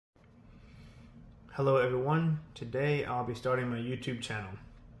Hello everyone, today I'll be starting my YouTube channel.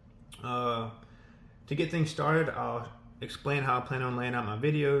 To get things started, I'll explain how I plan on laying out my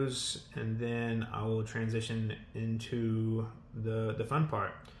videos, and then I will transition into the fun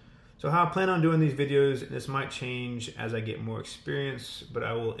part. So how I plan on doing these videos, this might change as I get more experience, but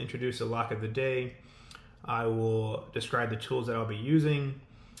I will introduce the lock of the day, I will describe the tools that I'll be using,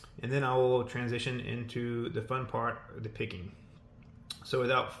 and then I will transition into the fun part, the picking. So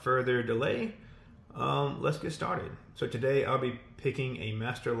without further delay, let's get started. So today I'll be picking a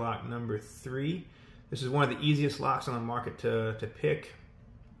Master Lock number 3. This is one of the easiest locks on the market to pick,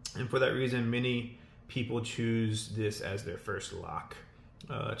 and for that reason many people choose this as their first lock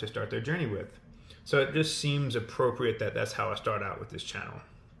to start their journey with. So it just seems appropriate that that's how I start out with this channel.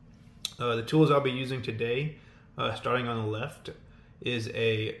 The tools I'll be using today, starting on the left, is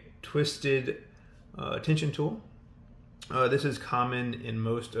a twisted tension tool. This is common in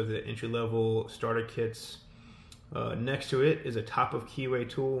most of the entry-level starter kits. Next to it is a top of keyway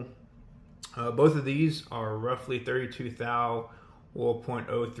tool. Both of these are roughly 32 thou or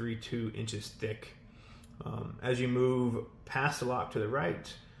 0.032 inches thick. As you move past the lock to the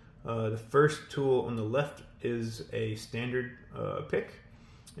right, the first tool on the left is a standard pick,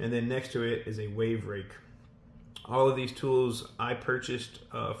 and then next to it is a wave rake. All of these tools I purchased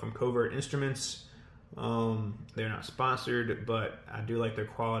from Covert Instruments. They're not sponsored, but I do like their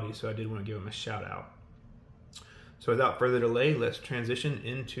quality, so I did want to give them a shout out. So without further delay, let's transition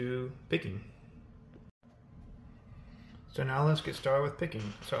into picking. So now let's get started with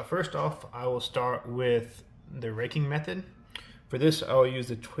picking. So first off, I will start with the raking method. For this, I will use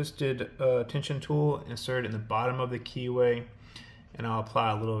the twisted tension tool, insert it in the bottom of the keyway, and I'll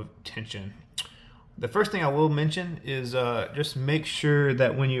apply a little tension. The first thing I will mention is just make sure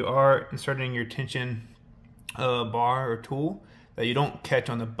that when you are inserting your tension bar or tool, that you don't catch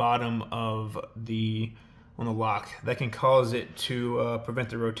on the bottom of the lock. That can cause it to prevent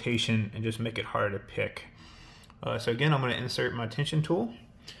the rotation and just make it harder to pick. So again, I'm going to insert my tension tool,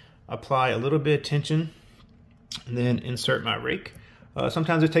 apply a little bit of tension, and then insert my rake.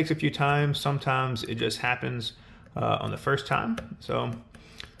 Sometimes it takes a few times, sometimes it just happens on the first time. So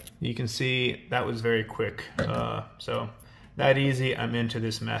you can see that was very quick. So that easy, I'm into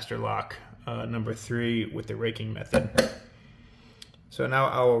this Master Lock number 3 with the raking method. So now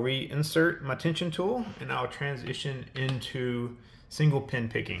I will reinsert my tension tool and I'll transition into single pin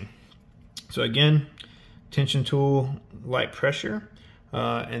picking. So again, tension tool, light pressure,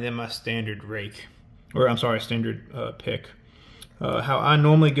 and then my standard rake, or I'm sorry, standard pick. How I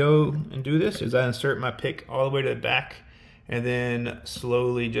normally go and do this is I insert my pick all the way to the back, and then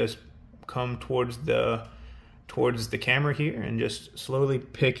slowly just come towards the camera here and just slowly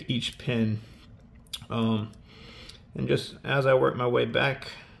pick each pin. And just as I work my way back,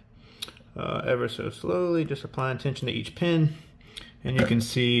 ever so slowly, just applying tension to each pin, and you can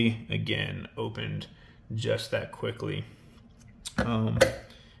see again opened just that quickly. And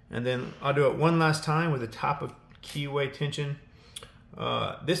then I'll do it one last time with the top of keyway tension.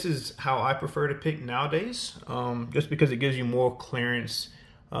 This is how I prefer to pick nowadays, just because it gives you more clearance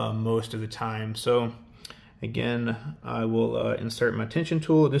most of the time. So again, I will insert my tension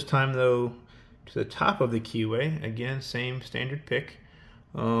tool, this time though to the top of the keyway. Again, same standard pick.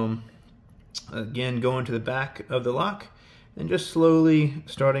 Again, going to the back of the lock and just slowly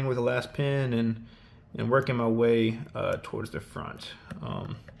starting with the last pin and working my way towards the front.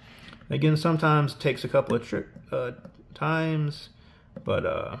 Again, sometimes it takes a couple of times,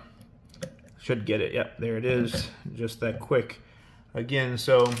 but should get it. Yep, there it is, just that quick. Again,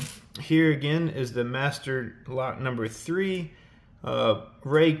 so here again is the Master Lock number 3,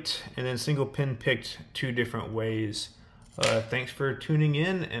 raked and then single pin picked 2 different ways. Thanks for tuning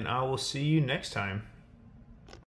in, and I will see you next time.